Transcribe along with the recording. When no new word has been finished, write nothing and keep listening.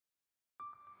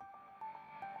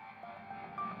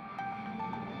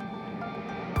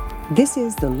This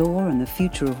is the Law and the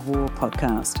Future of War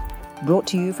podcast, brought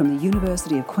to you from the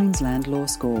University of Queensland Law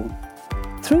School.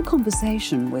 Through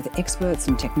conversation with experts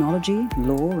in technology,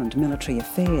 law and military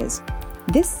affairs,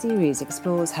 this series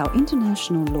explores how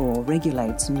international law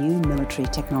regulates new military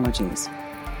technologies.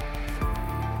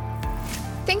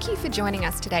 Thank you for joining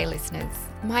us today, listeners.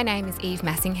 My name is Eve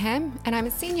Massingham, and I'm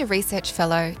a Senior Research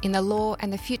Fellow in the Law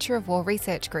and the Future of War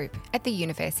Research Group at the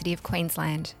University of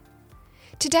Queensland.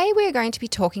 Today we are going to be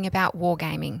talking about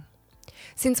wargaming.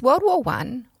 Since World War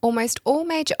I, almost all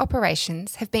major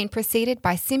operations have been preceded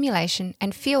by simulation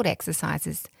and field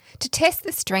exercises to test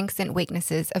the strengths and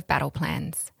weaknesses of battle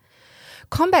plans.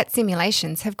 Combat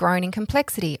simulations have grown in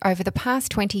complexity over the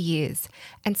past 20 years,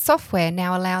 and software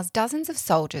now allows dozens of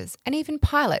soldiers and even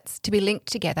pilots to be linked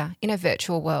together in a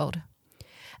virtual world.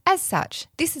 As such,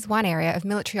 this is one area of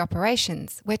military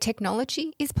operations where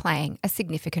technology is playing a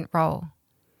significant role.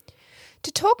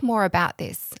 To talk more about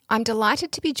this, I'm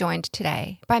delighted to be joined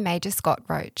today by Major Scott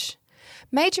Roach.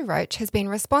 Major Roach has been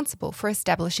responsible for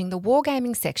establishing the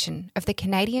wargaming section of the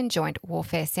Canadian Joint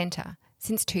Warfare Centre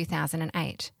since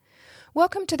 2008.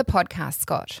 Welcome to the podcast,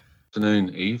 Scott. Good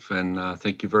afternoon, Eve, and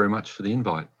thank you very much for the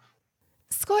invite.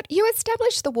 Scott, you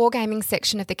established the wargaming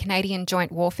section of the Canadian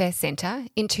Joint Warfare Centre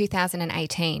in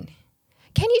 2018.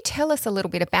 Can you tell us a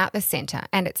little bit about the centre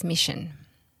and its mission?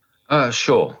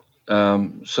 Sure.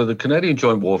 So the Canadian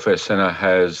Joint Warfare Centre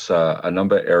has a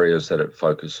number of areas that it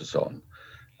focuses on.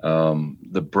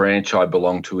 The branch I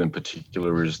belong to in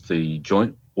particular is the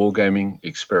Joint Wargaming,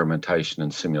 Experimentation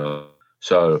and Simulation.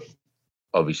 So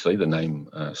obviously the name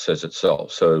says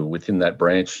itself. So within that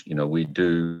branch, we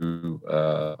do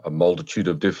a multitude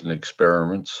of different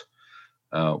experiments.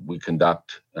 We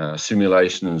conduct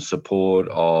simulation and support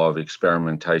of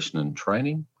experimentation and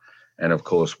training. And of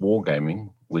course, wargaming,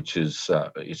 which is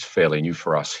fairly new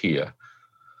for us here.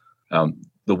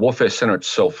 The Warfare Centre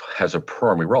itself has a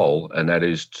primary role, and that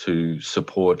is to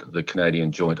support the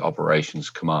Canadian Joint Operations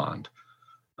Command.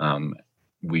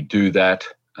 We do that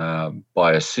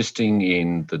by assisting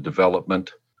in the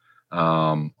development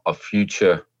of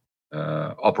future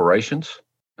operations.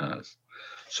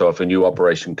 So if a new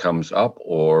operation comes up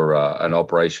or an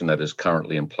operation that is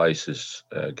currently in place is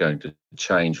going to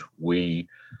change, we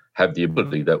have the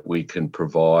ability that we can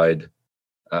provide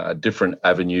different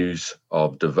avenues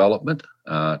of development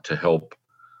to help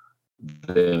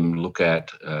them look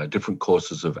at different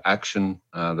courses of action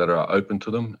that are open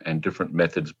to them and different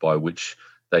methods by which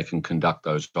they can conduct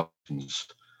those operations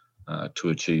to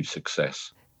achieve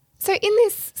success. So in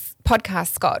this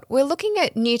podcast, Scott, we're looking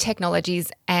at new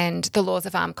technologies and the laws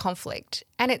of armed conflict,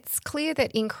 and it's clear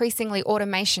that increasingly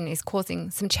automation is causing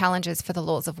some challenges for the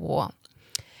laws of war.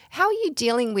 How are you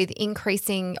dealing with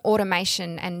increasing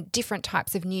automation and different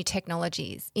types of new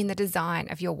technologies in the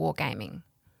design of your wargaming?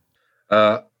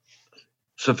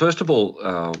 So first of all,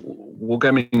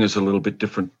 wargaming is a little bit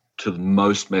different to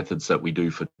most methods that we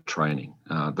do for training.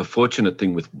 The fortunate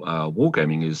thing with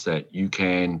wargaming is that you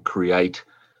can create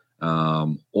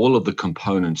all of the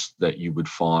components that you would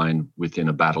find within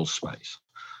a battle space.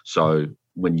 So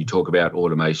when you talk about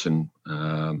automation,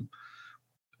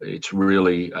 it's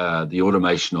really the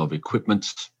automation of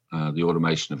equipments, the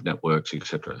automation of networks,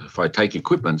 etc. If I take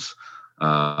equipments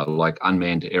like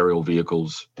unmanned aerial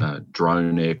vehicles,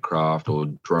 drone aircraft or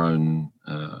drone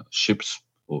ships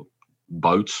or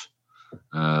boats,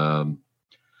 the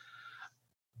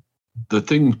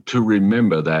thing to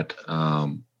remember that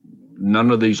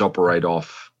none of these operate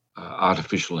off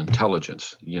artificial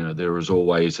intelligence. There is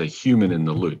always a human in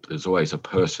the loop. There's always a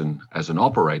person as an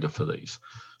operator for these.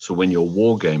 So when you're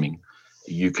wargaming,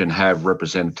 you can have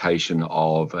representation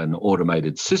of an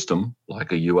automated system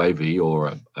like a UAV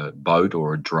or a boat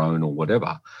or a drone or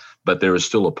whatever, but there is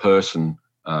still a person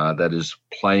that is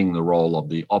playing the role of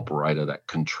the operator that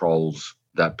controls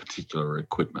that particular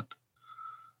equipment.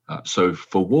 So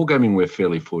for wargaming, we're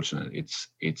fairly fortunate.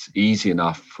 It's easy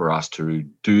enough for us to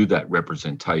do that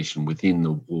representation within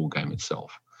the wargame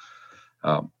itself.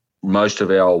 Most of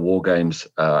our war games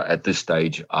at this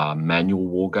stage are manual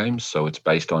war games, so it's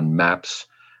based on maps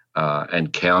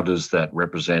and counters that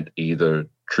represent either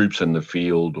troops in the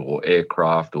field or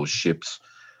aircraft or ships,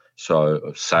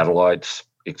 so satellites,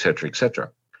 etc., etc.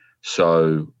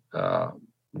 So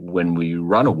when we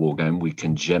run a war game, we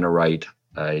can generate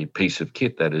a piece of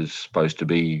kit that is supposed to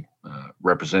be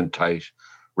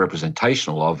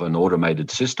representational of an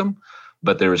automated system,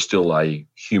 but there is still a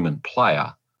human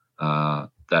player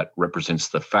that represents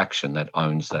the faction that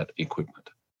owns that equipment.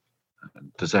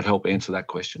 Does that help answer that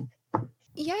question?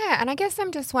 Yeah, and I guess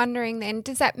I'm just wondering then,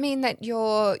 does that mean that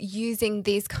you're using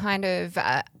these kind of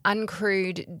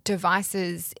uncrewed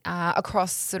devices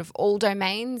across sort of all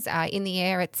domains in the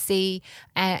air, at sea,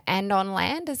 and on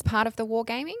land as part of the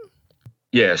wargaming?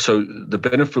 Yeah, so the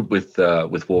benefit with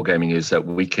wargaming is that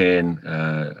we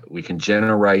can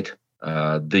generate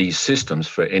these systems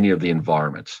for any of the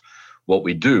environments. What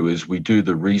we do is we do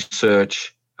the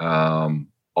research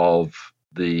of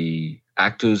the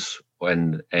actors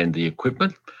and the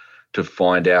equipment to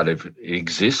find out if it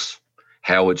exists,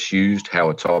 how it's used, how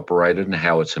it's operated, and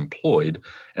how it's employed,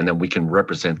 and then we can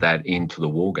represent that into the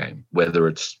war game, whether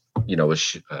it's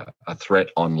a threat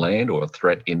on land or a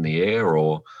threat in the air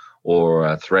or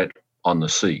a threat on the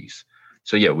seas.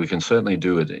 So yeah, we can certainly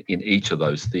do it in each of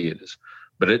those theatres,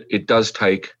 but it does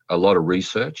take a lot of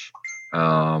research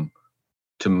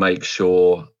to make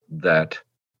sure that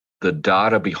the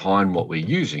data behind what we're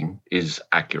using is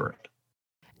accurate.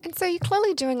 And so you're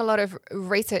clearly doing a lot of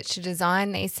research to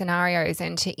design these scenarios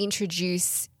and to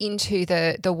introduce into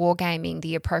the wargaming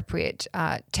the appropriate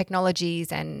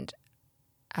technologies and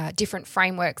different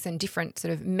frameworks and different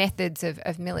sort of methods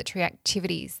of military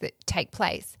activities that take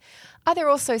place. Are there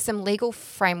also some legal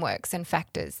frameworks and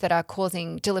factors that are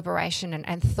causing deliberation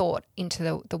and thought into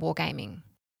the wargaming?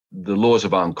 The laws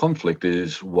of armed conflict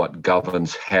is what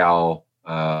governs how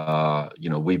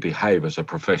we behave as a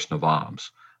profession of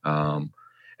arms.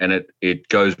 And it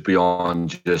goes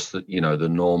beyond just the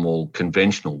normal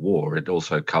conventional war. It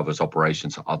also covers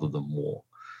operations other than war.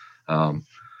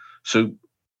 So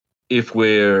if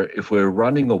we're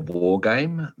running a war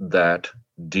game that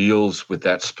deals with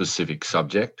that specific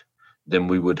subject, then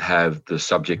we would have the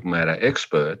subject matter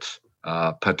experts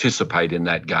participate in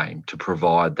that game to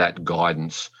provide that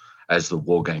guidance as the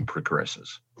war game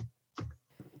progresses.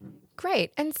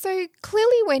 Great. And so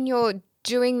clearly when you're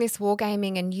doing this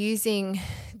wargaming and using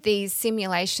these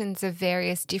simulations of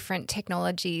various different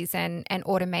technologies and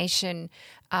automation,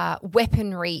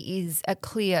 weaponry is a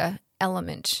clear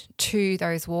element to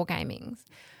those wargamings.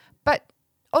 But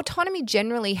autonomy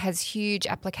generally has huge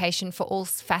application for all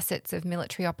facets of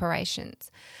military operations.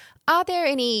 Are there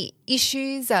any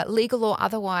issues, legal or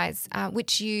otherwise,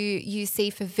 which you see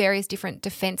for various different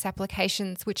defence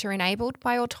applications which are enabled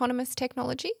by autonomous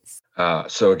technologies?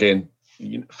 So again,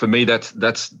 for me, that's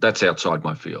outside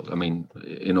my field. I mean,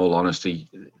 in all honesty,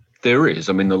 there is.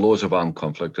 I mean, the laws of armed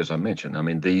conflict, as I mentioned, I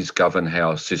mean, these govern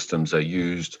how systems are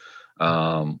used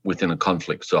within a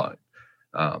conflict zone.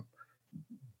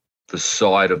 The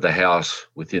side of the house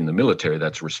within the military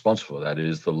that's responsible for that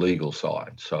is the legal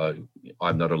side. So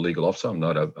I'm not a legal officer. I'm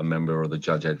not a member of the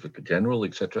Judge Advocate General,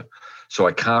 etc. So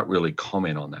I can't really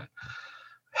comment on that.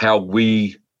 How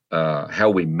we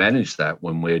manage that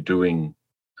when we're doing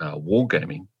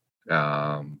wargaming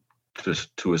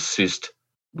to assist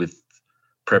with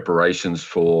preparations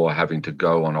for having to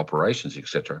go on operations,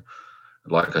 etc.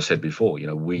 Like I said before,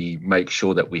 we make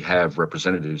sure that we have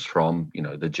representatives from,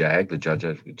 the JAG, the Judge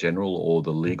Advocate General, or the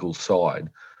legal side,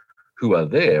 who are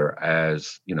there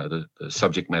as, the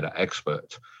subject matter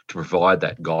experts to provide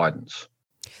that guidance.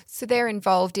 So they're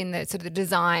involved in the sort of the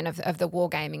design of the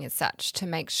wargaming as such to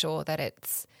make sure that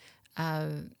it's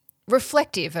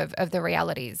reflective of the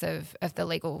realities of the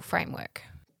legal framework.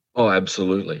 Oh,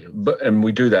 absolutely. And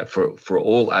we do that for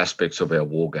all aspects of our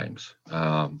war games.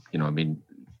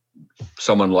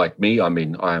 Someone like me,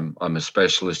 I'm a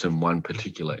specialist in one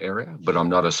particular area, but I'm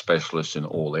not a specialist in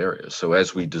all areas. So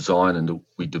as we design and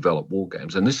we develop war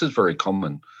games, and this is very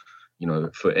common,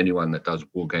 for anyone that does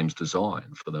war games design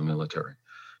for the military,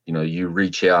 you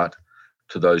reach out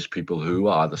to those people who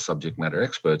are the subject matter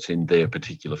experts in their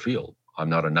particular field. I'm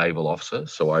not a naval officer,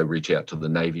 so I reach out to the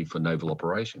Navy for naval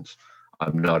operations.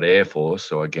 I'm not Air Force,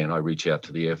 so again, I reach out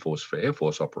to the Air Force for Air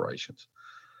Force operations.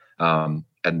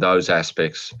 And those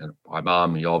aspects, and I'm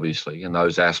Army obviously, and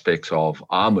those aspects of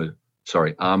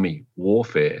Army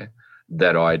warfare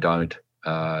that I don't,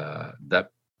 that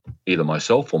either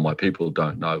myself or my people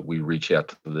don't know, we reach out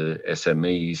to the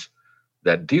SMEs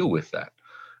that deal with that.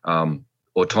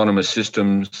 Autonomous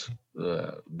systems,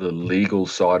 the legal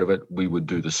side of it, we would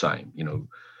do the same.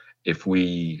 If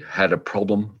we had a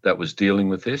problem that was dealing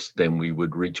with this, then we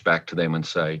would reach back to them and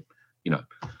say,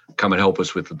 come and help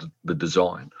us with the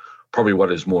design. Probably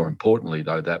what is more importantly,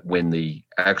 though, that when the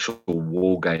actual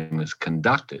war game is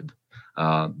conducted,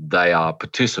 they are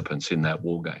participants in that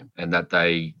war game and that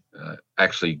they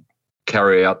actually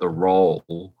carry out the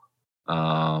role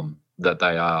that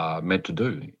they are meant to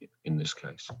do in this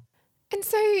case. And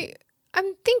so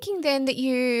I'm thinking then that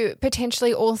you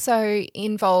potentially also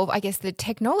involve, I guess, the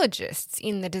technologists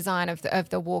in the design of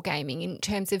the wargaming in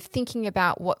terms of thinking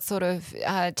about what sort of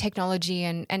technology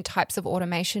and types of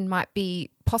automation might be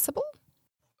possible?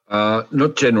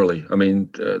 Not generally. I mean,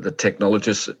 the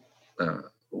technologists,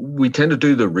 we tend to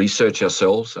do the research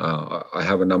ourselves. I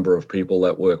have a number of people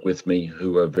that work with me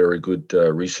who are very good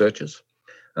researchers.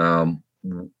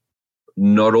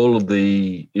 Not all of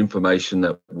the information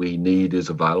that we need is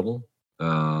available.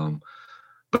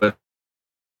 But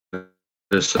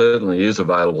there certainly is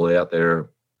available out there,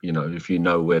 if you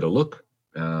know where to look.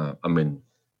 I mean,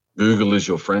 Google is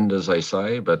your friend, as they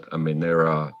say, but I mean, there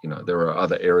are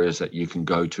other areas that you can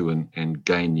go to and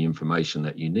gain the information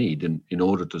that you need in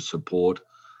order to support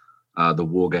the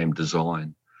wargame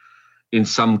design. In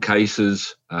some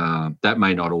cases, that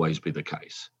may not always be the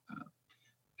case.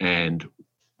 And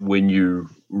when you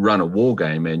run a war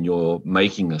game and you're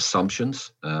making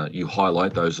assumptions, you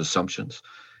highlight those assumptions,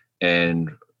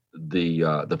 and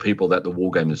the people that the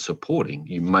war game is supporting,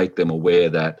 you make them aware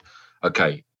that,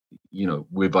 okay,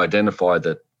 we've identified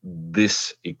that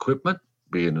this equipment,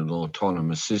 be it an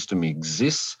autonomous system,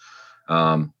 exists.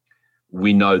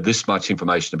 We know this much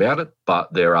information about it,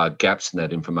 but there are gaps in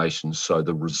that information, so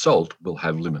the result will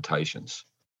have limitations.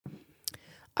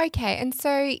 Okay, and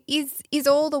so is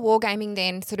all the wargaming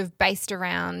then sort of based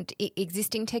around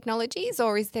existing technologies,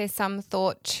 or is there some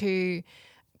thought to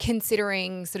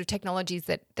considering sort of technologies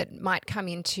that might come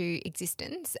into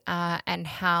existence and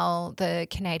how the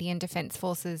Canadian Defence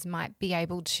Forces might be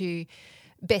able to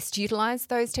best utilise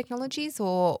those technologies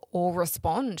or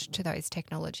respond to those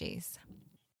technologies?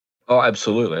 Oh,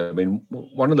 absolutely. I mean,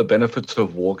 one of the benefits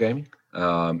of wargaming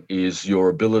is your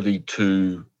ability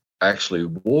to actually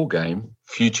wargame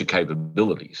future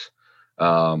capabilities.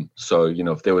 So,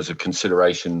 if there was a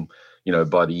consideration,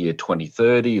 by the year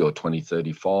 2030 or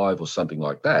 2035 or something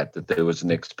like that, that there was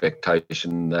an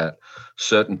expectation that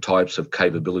certain types of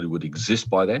capability would exist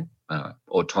by then,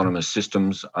 autonomous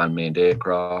systems, unmanned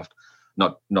aircraft,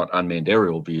 not unmanned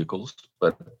aerial vehicles,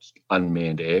 but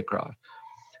unmanned aircraft.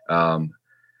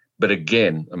 But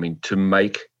again, I mean, to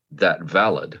make that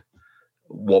valid,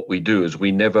 what we do is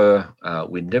we never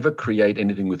create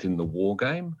anything within the war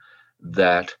game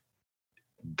that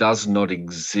does not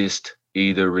exist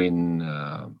either in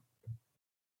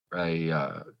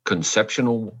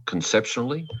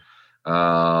conceptually,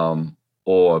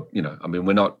 or I mean,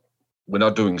 we're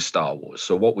not doing Star Wars.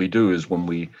 So what we do is when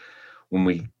we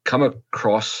come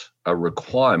across a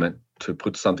requirement to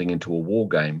put something into a war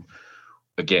game,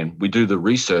 again, we do the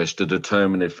research to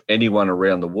determine if anyone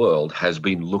around the world has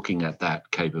been looking at that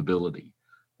capability.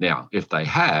 Now, if they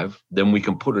have, then we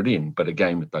can put it in, but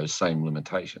again, with those same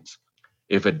limitations.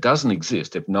 If it doesn't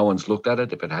exist, if no one's looked at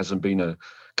it, if it hasn't been a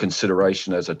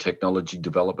consideration as a technology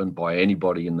development by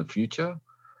anybody in the future,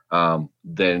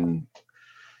 then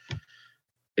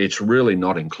it's really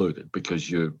not included, because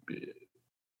you're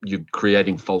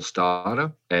creating false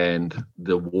data, and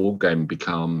the war game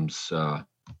becomes a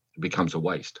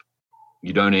waste.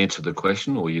 You don't answer the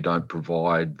question, or you don't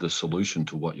provide the solution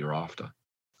to what you're after.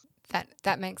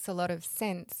 That makes a lot of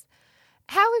sense.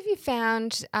 How have you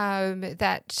found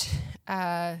that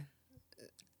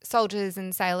soldiers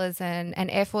and sailors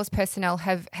and Air Force personnel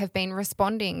have been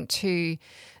responding to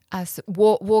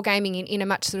wargaming in a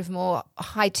much sort of more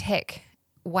high-tech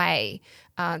way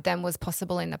than was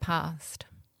possible in the past?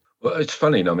 Well, it's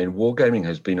funny. I mean, wargaming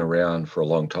has been around for a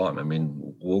long time. I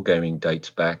mean, wargaming dates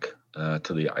back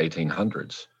to the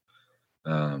 1800s.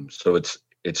 So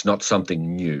it's not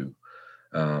something new.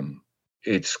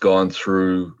 It's gone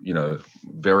through,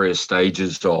 various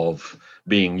stages of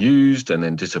being used and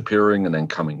then disappearing and then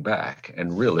coming back.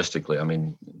 And realistically, I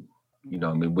mean,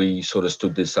 we sort of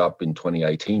stood this up in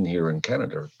 2018 here in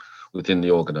Canada within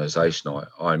the organisation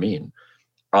I'm in.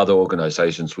 Other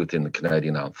organisations within the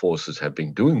Canadian Armed Forces have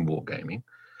been doing wargaming.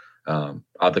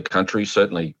 Other countries,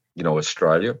 certainly,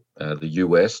 Australia, the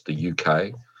US, the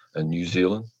UK, and New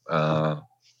Zealand,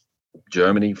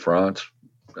 Germany, France,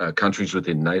 countries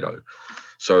within NATO.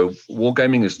 So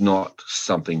wargaming is not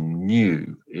something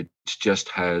new. It just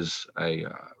has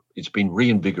it's been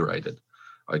reinvigorated,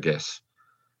 I guess.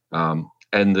 And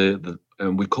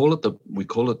we call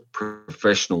it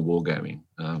professional wargaming.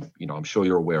 I'm sure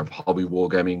you're aware of hobby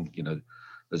wargaming.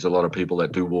 There's a lot of people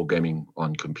that do wargaming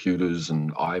on computers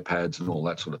and iPads and all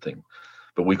that sort of thing.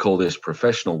 But we call this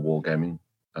professional wargaming,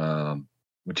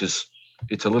 which is,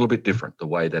 it's a little bit different, the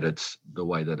way that it's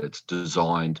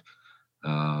designed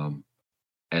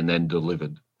and then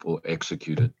delivered or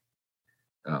executed.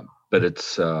 But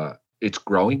it's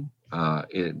growing,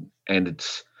 and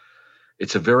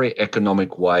it's a very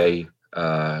economic way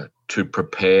to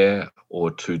prepare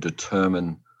or to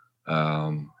determine,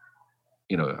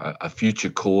 a future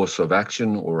course of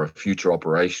action or a future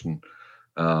operation,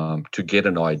 to get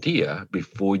an idea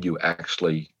before you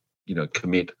actually,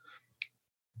 commit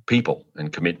people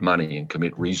and commit money and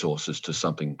commit resources to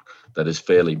something that is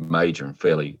fairly major and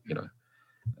fairly,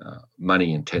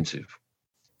 money intensive.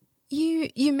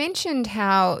 You mentioned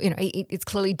how it's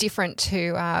clearly different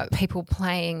to people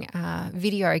playing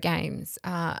video games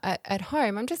at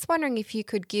home. I'm just wondering if you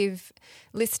could give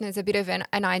listeners a bit of an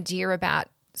idea about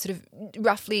sort of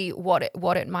roughly what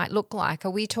it might look like.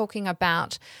 Are we talking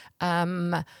about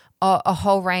a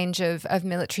whole range of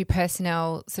military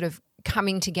personnel sort of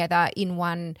coming together in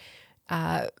one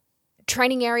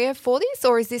training area for this,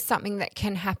 or is this something that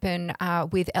can happen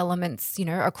with elements,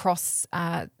 across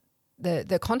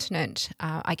the continent,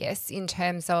 I guess, in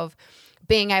terms of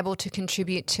being able to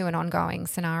contribute to an ongoing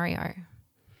scenario?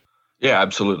 Yeah,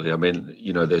 absolutely. I mean,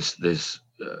 there's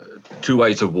two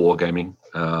ways of wargaming.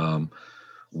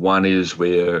 One is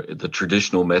where the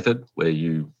traditional method, where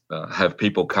you have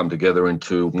people come together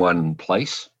into one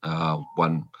place,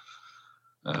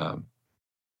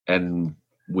 and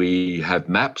we have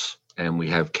maps and we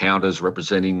have counters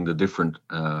representing the different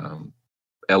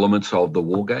elements of the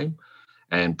war game,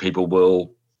 and people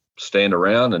will stand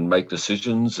around and make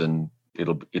decisions, and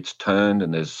it's turned,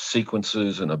 and there's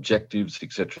sequences and objectives,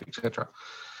 etc., etc.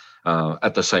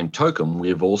 At the same token,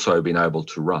 we've also been able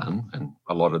to run, and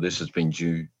a lot of this has been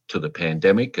due to the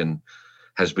pandemic and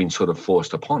has been sort of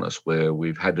forced upon us, where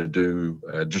we've had to do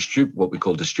what we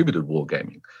call distributed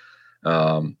wargaming.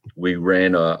 We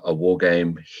ran a war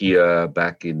game here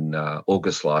back in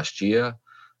August last year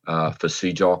for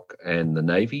CJOC and the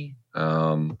Navy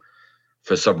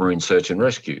for submarine search and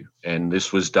rescue. And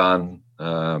this was done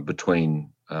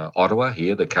between Ottawa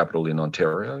here, the capital in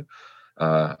Ontario,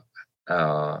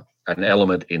 an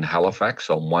element in Halifax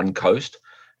on one coast,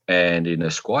 and in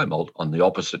Esquimalt on the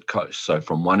opposite coast. So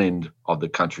from one end of the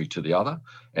country to the other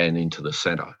and into the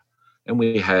centre. And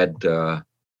we had, I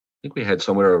think we had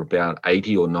somewhere about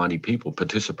 80 or 90 people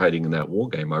participating in that war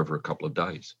game over a couple of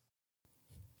days.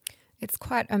 It's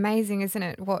quite amazing, isn't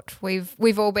it, what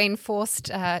we've all been forced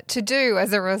to do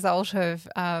as a result of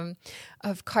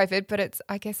COVID. But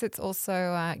I guess it's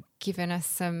also given us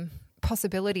some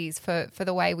possibilities for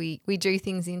the way we do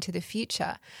things into the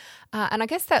future. And I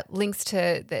guess that links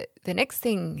to the next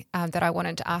thing that I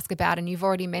wanted to ask about. And you've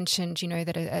already mentioned,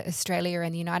 that Australia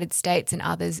and the United States and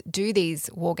others do these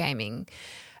wargaming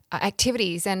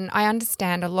activities. And I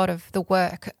understand a lot of the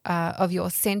work of your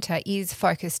centre is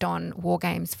focused on war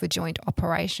games for joint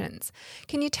operations.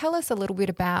 Can you tell us a little bit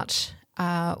about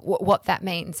what that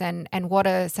means and what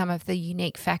are some of the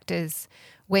unique factors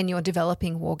when you're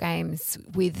developing war games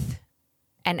with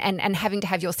and having to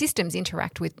have your systems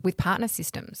interact with partner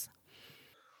systems?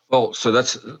 Well, so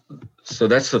that's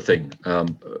the thing.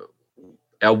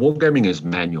 Our wargaming is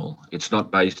manual. It's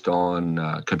not based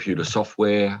on computer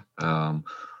software.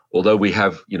 Although we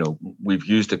have, we've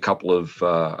used a couple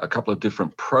of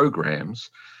different programs.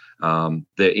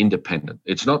 They're independent.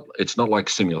 It's not like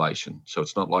simulation. So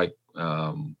it's not like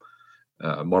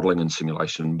modeling and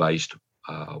simulation based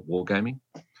wargaming.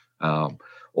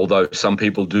 Although some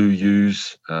people do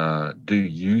use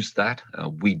that,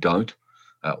 we don't.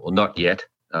 Well, not yet.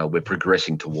 We're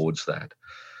progressing towards that.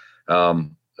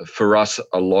 For us,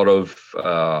 a lot of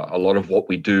what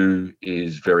we do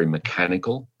is very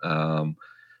mechanical.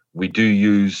 We do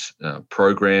use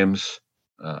programs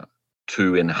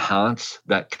to enhance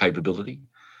that capability.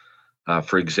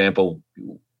 For example,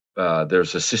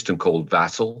 there's a system called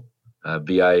Vassal,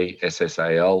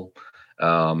 VASSAL.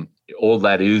 All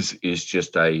that is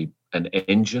just an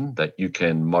engine that you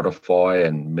can modify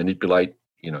and manipulate,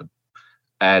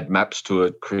 add maps to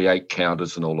it, create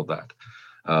counters and all of that.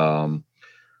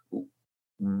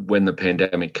 When the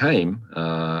pandemic came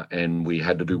and we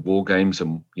had to do war games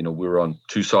and, we were on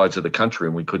two sides of the country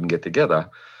and we couldn't get together,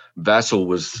 Vassal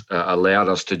was allowed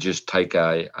us to just take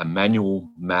a manual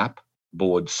map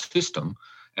board system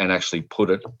and actually put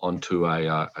it onto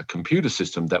a computer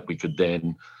system that we could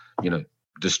then,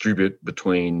 distribute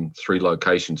between 3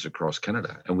 locations across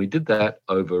Canada. And we did that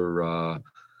over, I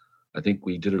think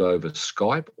we did it over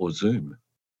Skype or Zoom.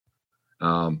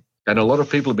 And a lot of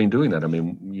people have been doing that. I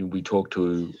mean, we talk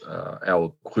to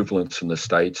our equivalents in the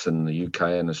States and the UK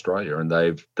and Australia, and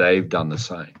they've done the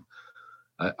same.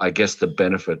 I guess the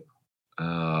benefit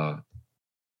of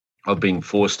being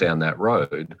forced down that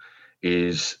road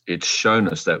is it's shown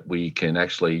us that we can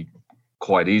actually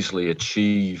quite easily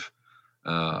achieve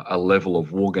a level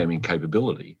of wargaming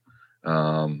capability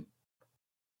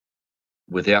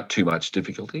without too much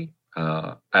difficulty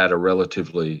at a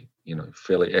relatively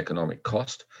fairly economic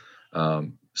cost.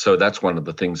 So that's one of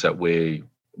the things that we're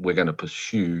going to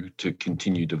pursue to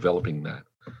continue developing that.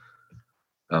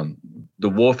 The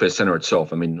Warfare Centre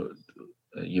itself, I mean,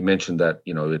 you mentioned that,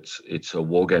 it's a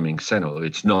wargaming centre.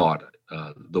 It's not.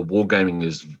 The wargaming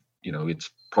is, it's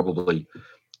probably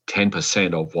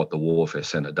 10% of what the Warfare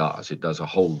Centre does. It does a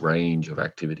whole range of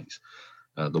activities.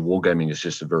 The wargaming is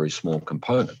just a very small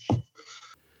component.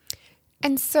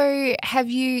 And so have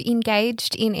you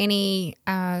engaged in any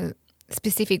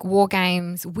specific war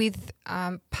games with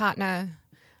partner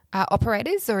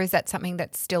operators, or is that something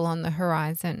that's still on the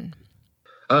horizon?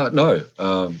 No,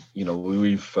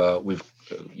 we've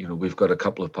got a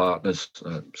couple of partners,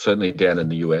 certainly down in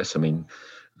the US. I mean,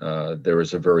 there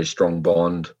is a very strong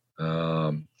bond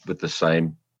with the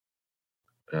same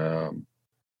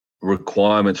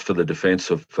requirements for the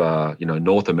defence of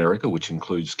North America, which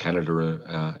includes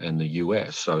Canada and the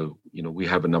US. So we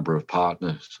have a number of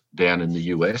partners down in the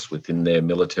US within their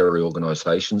military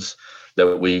organisations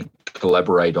that we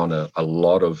collaborate on a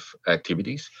lot of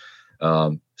activities.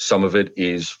 Some of it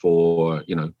is for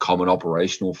common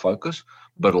operational focus,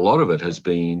 but a lot of it has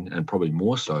been, and probably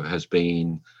more so, has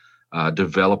been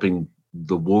developing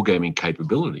the wargaming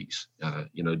capabilities.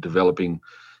 Developing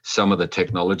some of the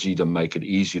technology to make it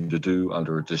easier to do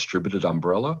under a distributed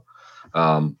umbrella,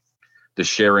 the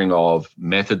sharing of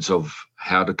methods of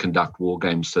how to conduct war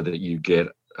games so that you get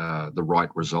the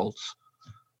right results.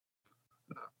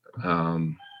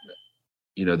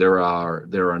 There are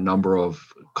a number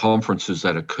of conferences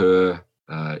that occur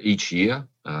each year.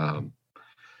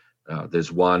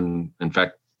 There's one, in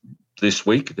fact, this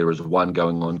week there is one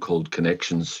going on called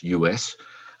Connections US,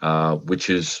 which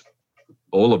is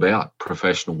all about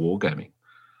professional wargaming.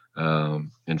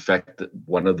 In fact,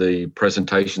 one of the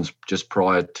presentations just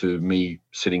prior to me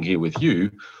sitting here with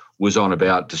you was on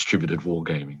about distributed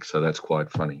wargaming, so that's quite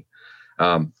funny.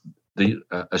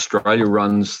 Australia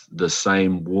runs the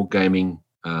same wargaming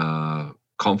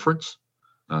conference,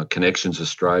 Connections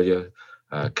Australia,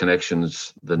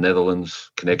 Connections the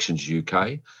Netherlands, Connections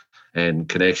UK, and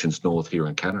Connections North here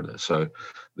in Canada. So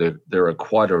there are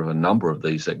quite a number of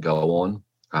these that go on.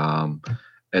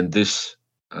 And this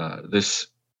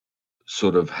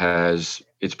sort of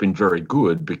it's been very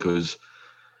good because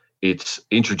it's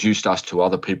introduced us to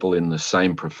other people in the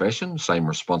same profession, same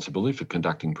responsibility for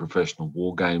conducting professional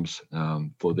war games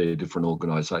for their different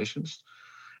organisations,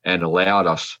 and allowed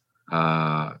us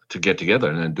to get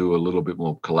together and do a little bit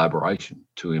more collaboration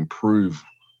to improve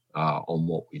on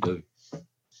what we do.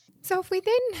 So if we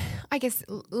then, I guess,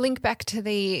 link back to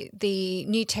the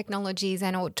new technologies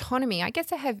and autonomy, I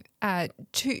guess I have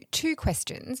two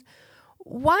questions.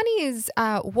 One is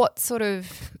what sort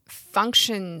of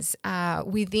functions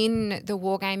within the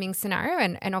wargaming scenario,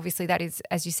 and obviously that is,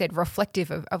 as you said, reflective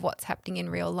of what's happening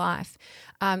in real life,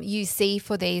 you see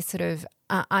for these sort of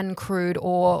uncrewed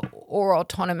or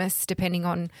autonomous, depending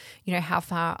on how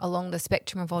far along the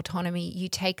spectrum of autonomy you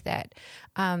take that.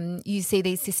 You see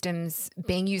these systems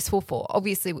being useful for.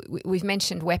 Obviously, we've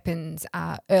mentioned weapons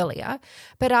earlier,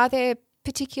 but are there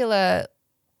particular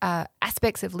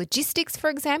aspects of logistics, for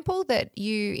example, that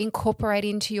you incorporate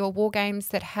into your war games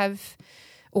that have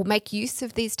or make use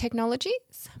of these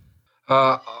technologies?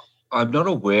 I'm not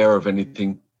aware of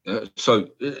anything. So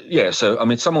I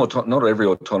mean, not every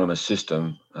autonomous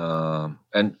system,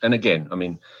 and again, I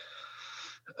mean,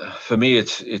 for me,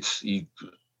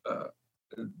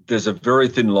 there's a very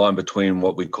thin line between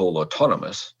what we call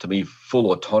autonomous. To me,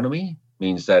 full autonomy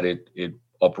means that it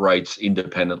operates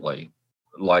independently,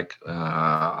 like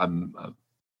a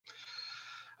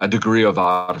degree of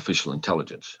artificial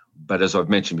intelligence. But as I've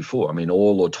mentioned before, I mean,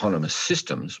 all autonomous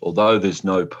systems, although there's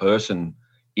no person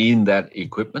in that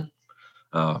equipment,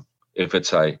 if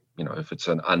it's an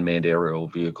unmanned aerial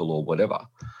vehicle or whatever,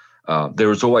 there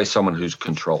is always someone who's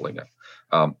controlling it.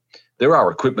 There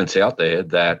are equipments out there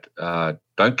that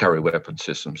don't carry weapon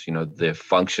systems. Their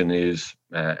function is,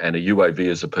 and a UAV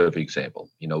is a perfect example.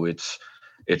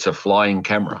 It's a flying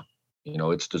camera.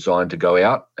 It's designed to go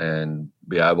out and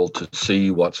be able to see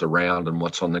what's around and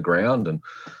what's on the ground and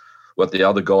what the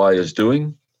other guy is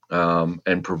doing,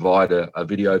 and provide a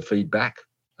video feedback.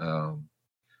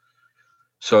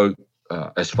 So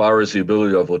as far as the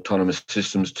ability of autonomous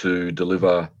systems to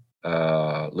deliver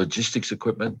logistics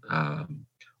equipment,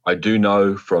 I do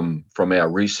know from our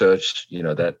research,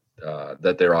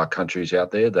 that there are countries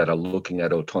out there that are looking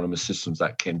at autonomous systems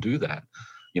that can do that.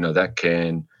 That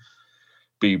can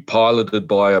be piloted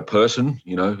by a person,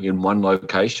 in one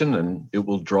location, and it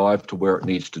will drive to where it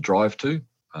needs to drive to.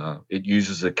 It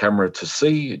uses a camera to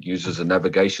see. It uses a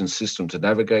navigation system to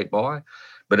navigate by.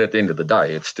 But at the end of the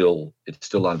day, it's still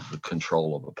under the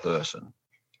control of a person.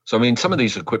 So, I mean, some of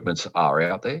these equipments are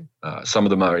out there. Some of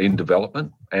them are in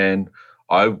development. And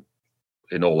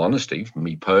in all honesty, for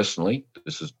me personally,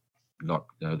 this is not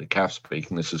the CAF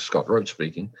speaking, this is Scott Roach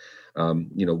speaking,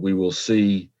 we will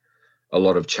see a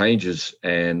lot of changes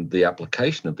and the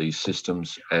application of these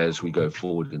systems as we go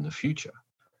forward in the future.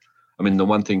 I mean, the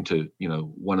one thing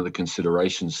one of the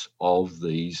considerations of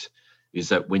these is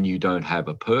that when you don't have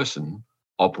a person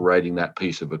operating that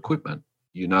piece of equipment,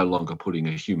 you're no longer putting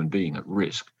a human being at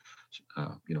risk.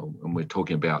 And we're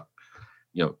talking about,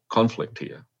 conflict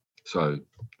here. So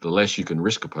the less you can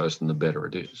risk a person, the better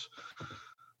it is.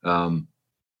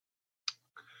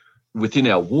 Within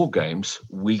our war games,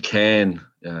 we can,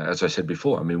 as I said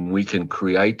before, we can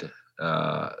create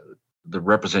the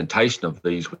representation of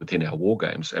these within our war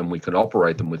games, and we can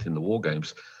operate them within the war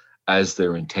games as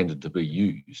they're intended to be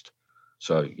used.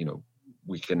 So,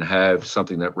 we can have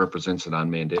something that represents an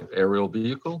unmanned aerial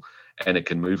vehicle, and it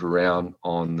can move around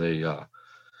on the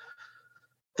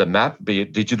map, be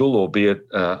it digital or be it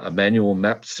a manual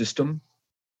map system.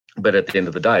 But at the end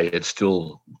of the day, it's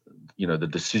still, the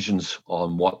decisions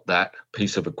on what that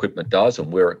piece of equipment does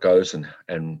and where it goes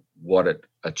and what it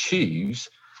achieves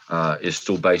is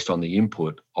still based on the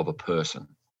input of a person.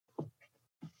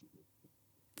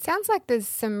 Sounds like there's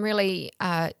some really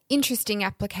interesting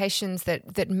applications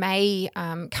that may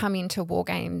come into war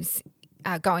games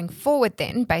going forward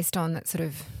then, based on that sort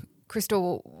of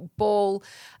crystal ball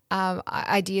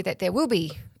idea that there will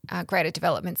be greater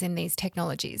developments in these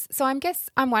technologies. So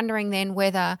I'm wondering then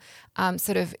whether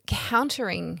sort of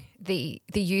countering the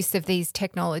use of these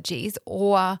technologies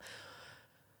or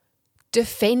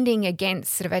defending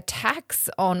against sort of attacks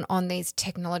on these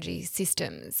technology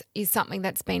systems is something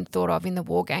that's been thought of in the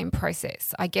war game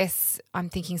process. I guess I'm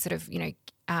thinking sort of,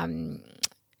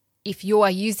 if you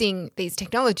are using these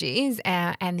technologies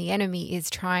and the enemy is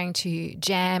trying to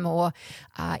jam or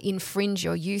infringe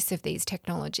your use of these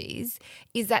technologies,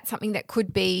 is that something that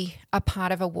could be a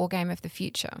part of a war game of the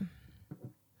future?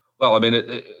 Well,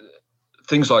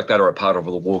 things like that are a part of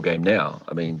the war game now.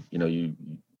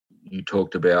 You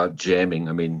talked about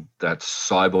jamming. That's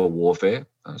cyber warfare.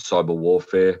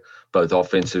 Both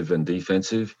offensive and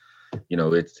defensive.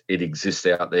 It exists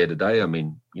out there today.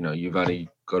 You've only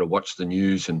got to watch the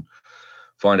news and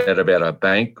find out about a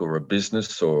bank or a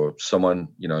business or someone,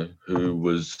 who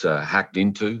was hacked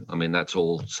into. That's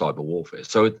all cyber warfare.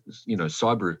 So,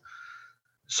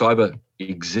 cyber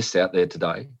exists out there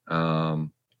today.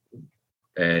 And,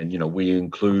 we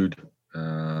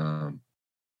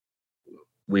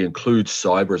include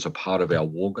cyber as a part of our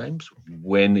war games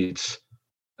when it's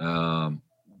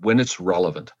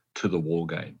relevant to the war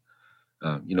game.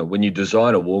 When you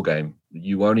design a war game,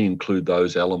 you only include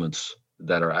those elements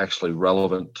that are actually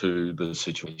relevant to the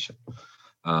situation.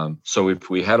 So if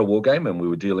we had a war game and we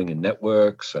were dealing in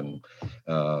networks and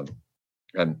an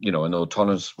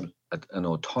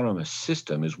autonomous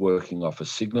system is working off a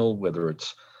signal, whether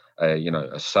it's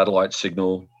a satellite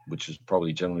signal, which is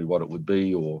probably generally what it would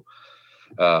be, or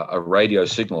a radio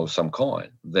signal of some kind,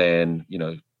 then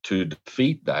to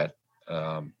defeat that,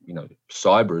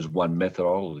 cyber is one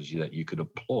methodology that you could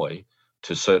employ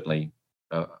to certainly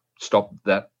stop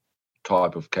that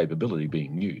type of capability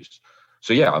being used.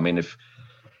 So if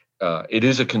it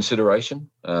is a consideration,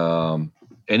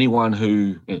 anyone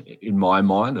who, in my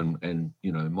mind and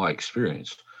my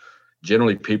experience,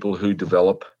 generally people who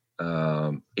develop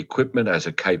equipment as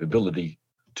a capability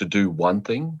to do one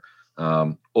thing,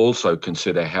 also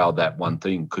consider how that one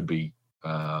thing could be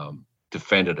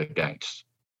defended against.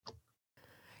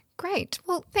 Great.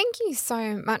 Well, thank you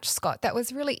so much, Scott. That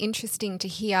was really interesting to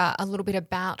hear a little bit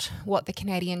about what the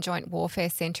Canadian Joint Warfare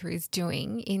Centre is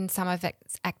doing in some of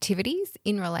its activities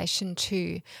in relation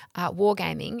to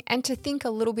wargaming, and to think a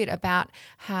little bit about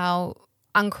how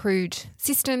uncrewed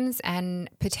systems and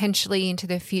potentially into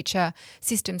the future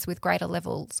systems with greater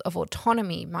levels of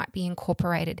autonomy might be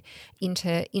incorporated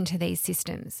into these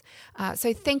systems.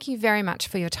 So thank you very much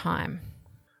for your time.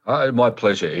 My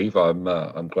pleasure, Eve. I'm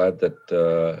glad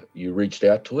that you reached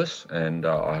out to us, and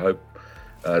I hope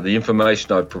the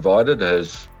information I've provided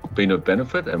has been of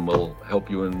benefit and will help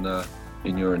you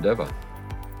in your endeavour.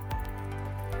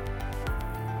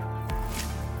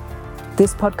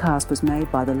 This podcast was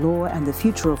made by the Law and the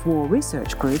Future of War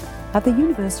Research Group at the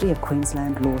University of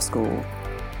Queensland Law School.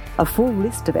 A full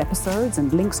list of episodes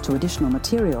and links to additional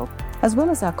material, as well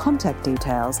as our contact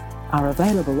details, are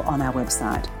available on our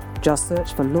website. Just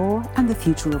search for Law and the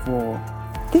Future of War.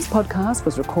 This podcast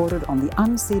was recorded on the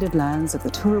unceded lands of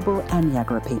the Turrbal and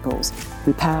Yagara peoples.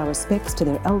 We pay our respects to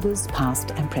their elders,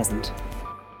 past and present.